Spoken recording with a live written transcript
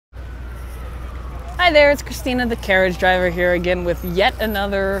Hi there, it's Christina the Carriage Driver here again with yet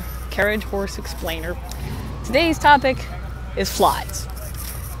another carriage horse explainer. Today's topic is flies.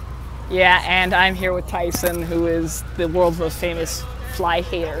 Yeah, and I'm here with Tyson, who is the world's most famous fly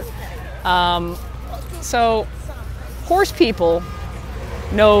hater. So horse people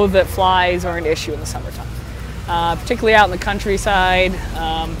know that flies are an issue in the summertime, particularly out in the countryside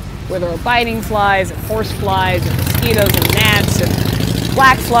where there are biting flies and horse flies and mosquitoes and gnats and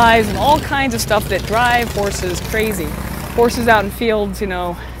black flies and all kinds of stuff that drive horses crazy. Horses out in fields, you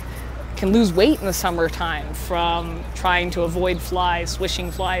know, can lose weight in the summertime from trying to avoid flies, swishing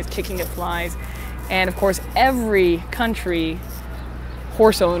flies, kicking at flies. And of course, every country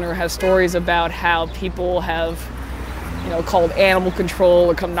horse owner has stories about how people have, you know, called animal control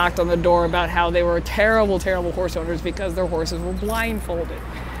or come knocked on the door about how they were terrible, terrible horse owners because their horses were blindfolded.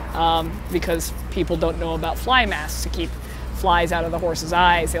 Because people don't know about fly masks to keep flies out of the horse's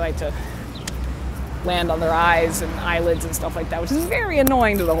eyes. They like to land on their eyes and eyelids and stuff like that, which is very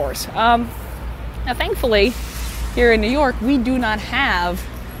annoying to the horse. Now, thankfully, here in New York, we do not have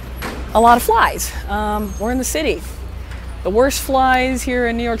a lot of flies. We're in the city. The worst flies here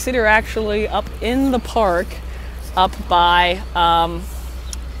in New York City are actually up in the park, up by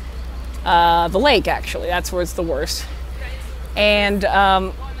the lake, actually. That's where it's the worst. And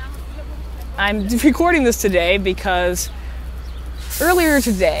I'm recording this today because earlier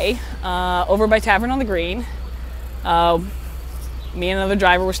today, over by Tavern on the Green, me and another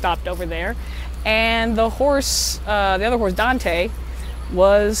driver were stopped over there, and the horse, the other horse, Dante,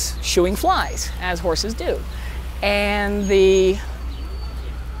 was shooing flies, as horses do. And the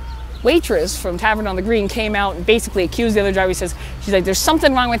waitress from Tavern on the Green came out and basically accused the other driver. She's like, "There's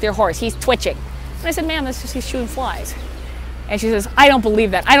something wrong with your horse. He's twitching." And I said, "Ma'am, that's just he's shooting flies." And she says, "I don't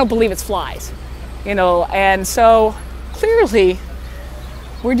believe that. I don't believe it's flies." You know, and so clearly,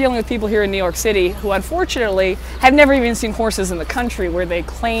 we're dealing with people here in New York City who unfortunately have never even seen horses in the country where they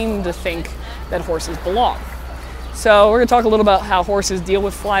claim to think that horses belong. So we're going to talk a little about how horses deal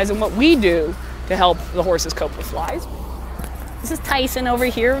with flies and what we do to help the horses cope with flies. This is Tyson over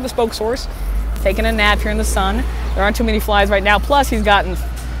here, the spokes horse, taking a nap here in the sun. There aren't too many flies right now, plus he's gotten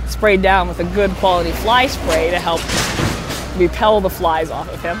sprayed down with a good quality fly spray to help repel the flies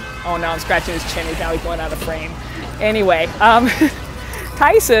off of him. Oh no, I'm scratching his chin, now he's going out of frame. Anyway,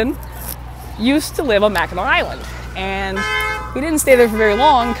 Tyson used to live on Mackinac Island, and he didn't stay there for very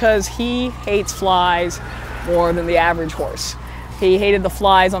long because he hates flies more than the average horse. He hated the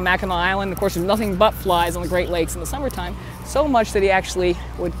flies on Mackinac Island. Of course, there's nothing but flies on the Great Lakes in the summertime, so much that he actually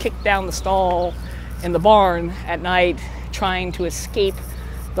would kick down the stall in the barn at night trying to escape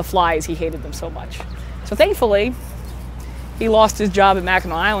the flies. He hated them so much. So thankfully, he lost his job at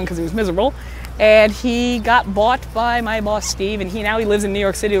Mackinac Island because he was miserable, and he got bought by my boss Steve, and now he lives in New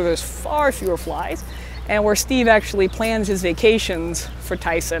York City where there's far fewer flies, and where Steve actually plans his vacations for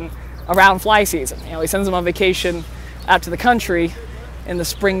Tyson around fly season. You know, he sends him on vacation out to the country in the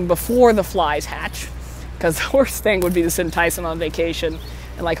spring before the flies hatch, because the worst thing would be to send Tyson on vacation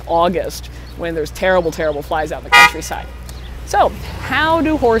in like August when there's terrible, terrible flies out in the countryside. So how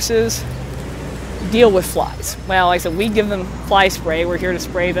do horses deal with flies? Well, like I said, we give them fly spray. We're here to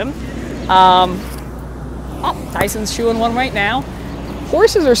spray them. Oh, Tyson's chewing one right now.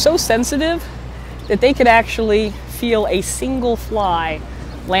 Horses are so sensitive that they could actually feel a single fly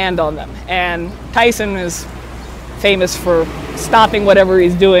land on them. And Tyson is famous for stopping whatever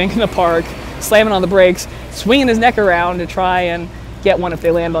he's doing in the park, slamming on the brakes, swinging his neck around to try and get one if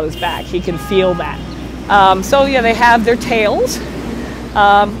they land on his back. He can feel that. So yeah, they have their tails.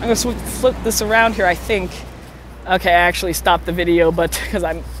 I'm going to flip this around here, I think. Okay, I actually stopped the video, but because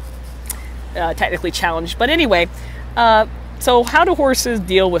I'm technically challenged. But anyway, so how do horses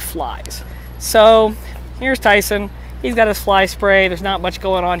deal with flies? So here's Tyson. He's got his fly spray. There's not much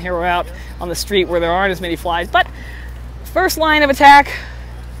going on here. We're out on the street where there aren't as many flies. But first line of attack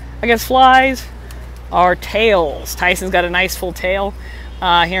against flies are tails. Tyson's got a nice full tail.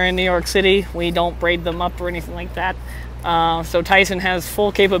 Here in New York City, we don't braid them up or anything like that. So Tyson has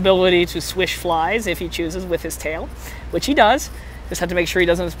full capability to swish flies if he chooses with his tail, which he does. Just have to make sure he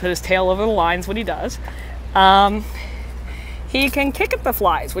doesn't put his tail over the lines when he does. He can kick at the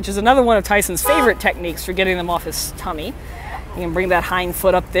flies, which is another one of Tyson's favorite techniques for getting them off his tummy. He can bring that hind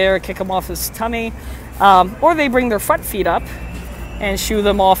foot up there, kick them off his tummy, or they bring their front feet up and shoo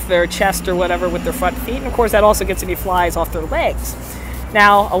them off their chest or whatever with their front feet. And of course, that also gets any flies off their legs.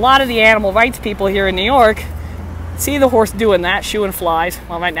 Now, a lot of the animal rights people here in New York see the horse doing that, shooing flies.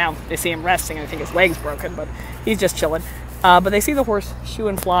 Well, right now they see him resting and I think his leg's broken, but he's just chilling. But they see the horse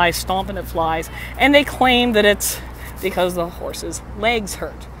shooing flies, stomping at flies, and they claim that it's because the horse's legs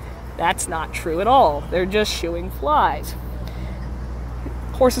hurt. That's not true at all. They're just shooing flies.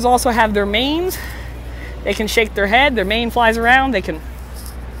 Horses also have their manes. They can shake their head, their mane flies around. They can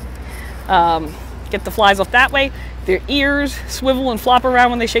get the flies off that way. Their ears swivel and flop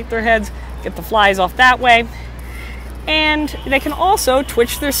around when they shake their heads, get the flies off that way. And they can also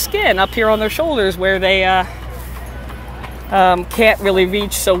twitch their skin up here on their shoulders where they can't really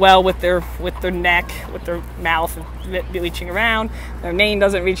reach so well with their neck, with their mouth reaching around. Their mane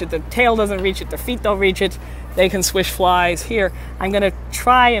doesn't reach it, their tail doesn't reach it, their feet don't reach it. They can swish flies. Here, I'm gonna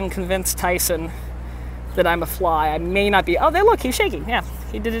try and convince Tyson that I'm a fly. I may not be. Oh, there, look, he's shaking. Yeah,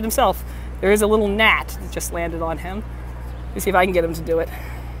 he did it himself. There is a little gnat that just landed on him. Let me see if I can get him to do it.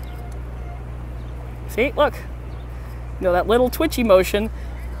 See, look. You know, that little twitchy motion,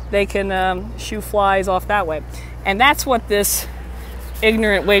 they can shoo flies off that way. And that's what this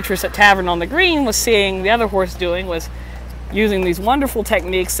ignorant waitress at Tavern on the Green was seeing the other horse doing, was using these wonderful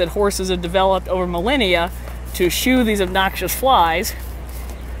techniques that horses have developed over millennia to shoo these obnoxious flies.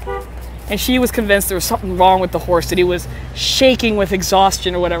 And she was convinced there was something wrong with the horse, that he was shaking with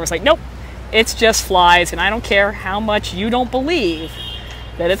exhaustion or whatever. It's like, nope, it's just flies, and I don't care how much you don't believe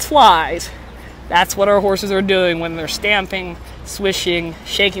that it's flies. That's what our horses are doing when they're stamping, swishing,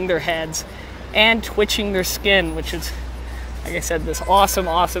 shaking their heads, and twitching their skin, which is, like I said, this awesome,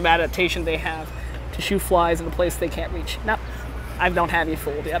 awesome adaptation they have to shoo flies in a place they can't reach. No, I don't have you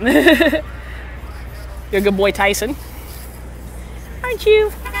fooled yet. You're a good boy, Tyson. Aren't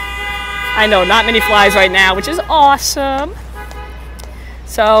you? I know, not many flies right now, which is awesome.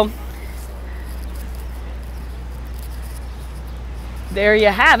 So, there you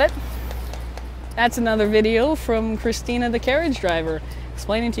have it. That's another video from Christina the Carriage Driver,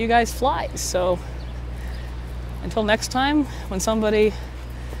 explaining to you guys flies. So until next time, when somebody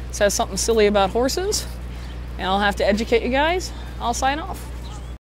says something silly about horses and I'll have to educate you guys, I'll sign off.